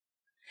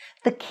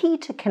The key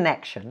to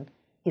connection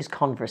is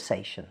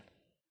conversation.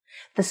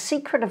 The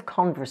secret of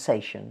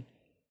conversation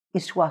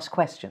is to ask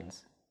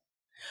questions.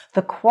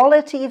 The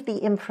quality of the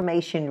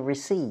information you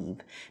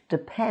receive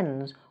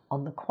depends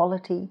on the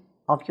quality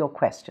of your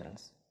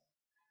questions.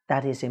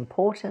 That is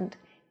important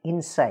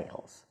in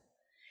sales.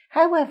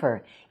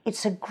 However,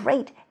 it's a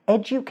great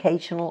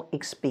educational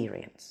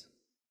experience.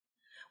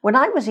 When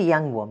I was a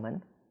young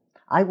woman,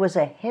 I was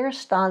a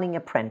hairstyling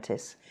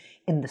apprentice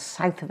in the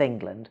south of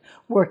England,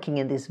 working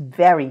in this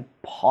very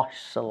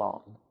posh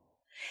salon.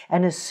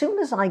 And as soon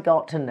as I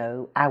got to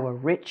know our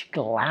rich,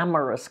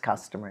 glamorous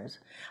customers,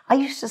 I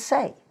used to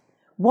say,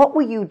 "What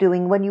were you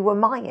doing when you were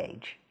my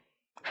age?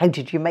 How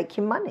did you make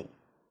your money?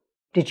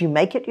 Did you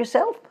make it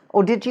yourself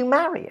or did you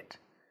marry it?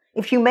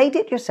 If you made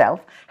it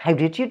yourself, how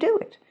did you do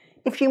it?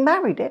 If you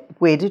married it,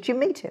 where did you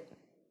meet it?"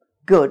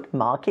 Good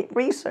market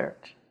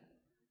research.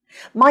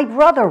 My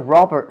brother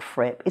Robert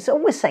Fripp is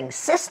always saying,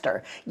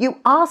 "Sister,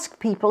 you ask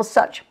people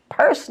such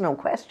personal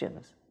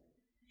questions."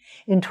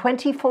 In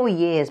 24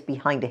 years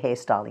behind a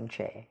hairstyling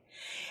chair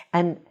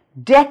and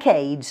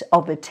decades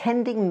of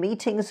attending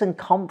meetings and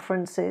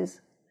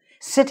conferences,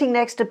 sitting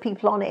next to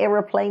people on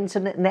aeroplanes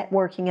and at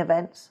networking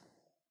events,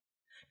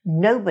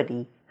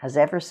 nobody has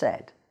ever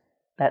said,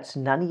 "That's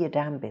none of your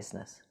damn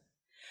business."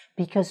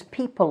 Because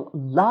people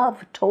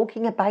love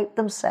talking about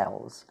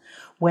themselves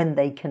when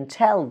they can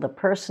tell the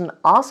person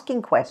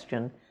asking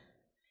question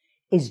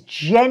is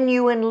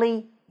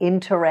genuinely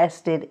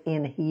interested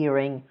in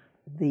hearing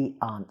the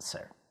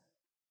answer.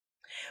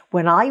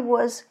 When I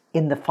was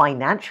in the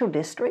financial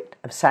district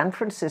of San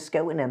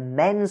Francisco in a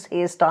men's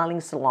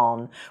hairstyling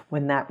salon,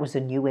 when that was a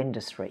new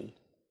industry,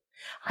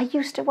 I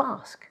used to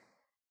ask,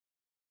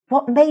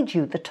 "What made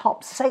you the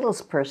top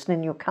salesperson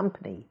in your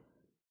company?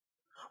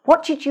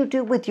 What did you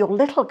do with your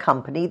little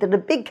company that a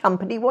big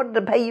company wanted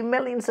to pay you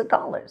millions of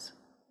dollars?"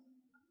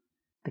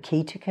 The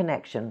key to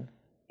connection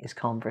is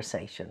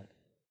conversation.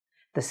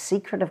 The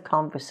secret of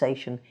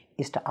conversation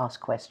is to ask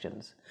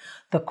questions.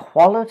 The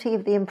quality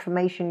of the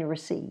information you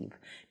receive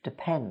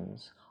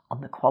depends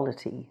on the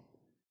quality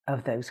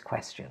of those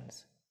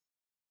questions.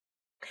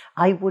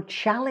 I would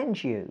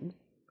challenge you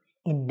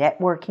in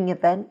networking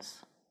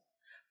events,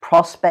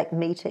 prospect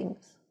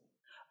meetings,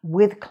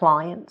 with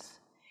clients,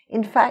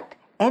 in fact,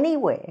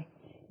 anywhere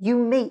you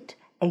meet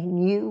a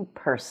new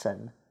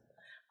person,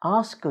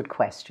 ask good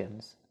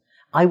questions.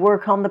 I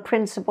work on the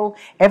principle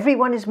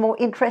everyone is more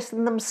interested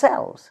in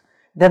themselves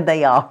than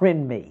they are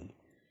in me.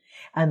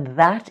 And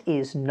that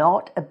is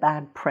not a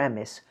bad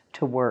premise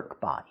to work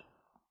by.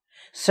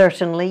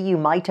 Certainly, you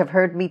might have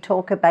heard me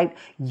talk about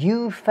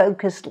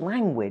you-focused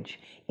language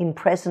in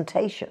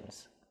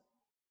presentations.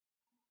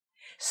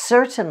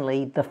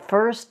 Certainly, the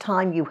first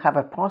time you have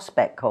a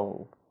prospect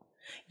call,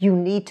 you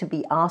need to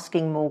be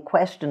asking more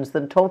questions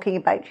than talking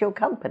about your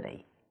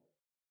company.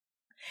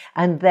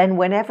 And then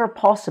whenever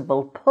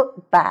possible,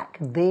 put back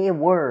their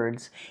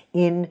words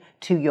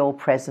into your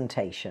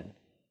presentation.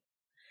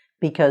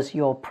 Because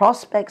your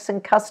prospects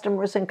and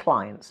customers and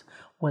clients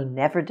will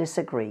never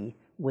disagree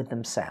with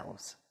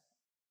themselves.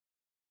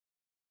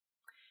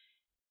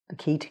 The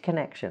key to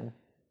connection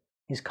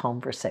is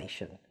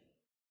conversation.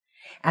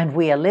 And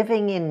we are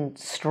living in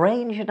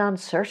strange and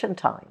uncertain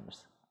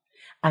times.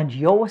 And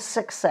your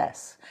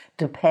success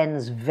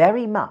depends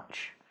very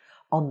much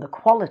on the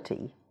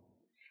quality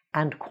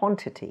and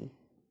quantity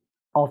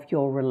of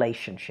your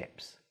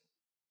relationships.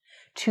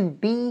 To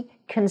be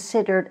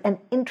considered an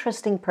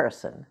interesting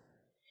person,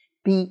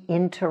 be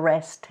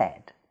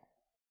interested.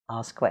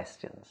 Ask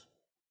questions.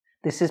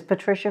 This is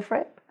Patricia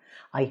Fripp.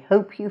 I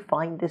hope you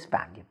find this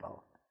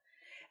valuable.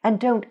 And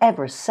don't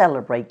ever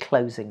celebrate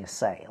closing a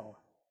sale.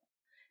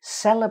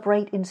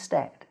 Celebrate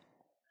instead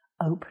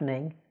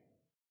opening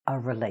a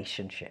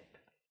relationship.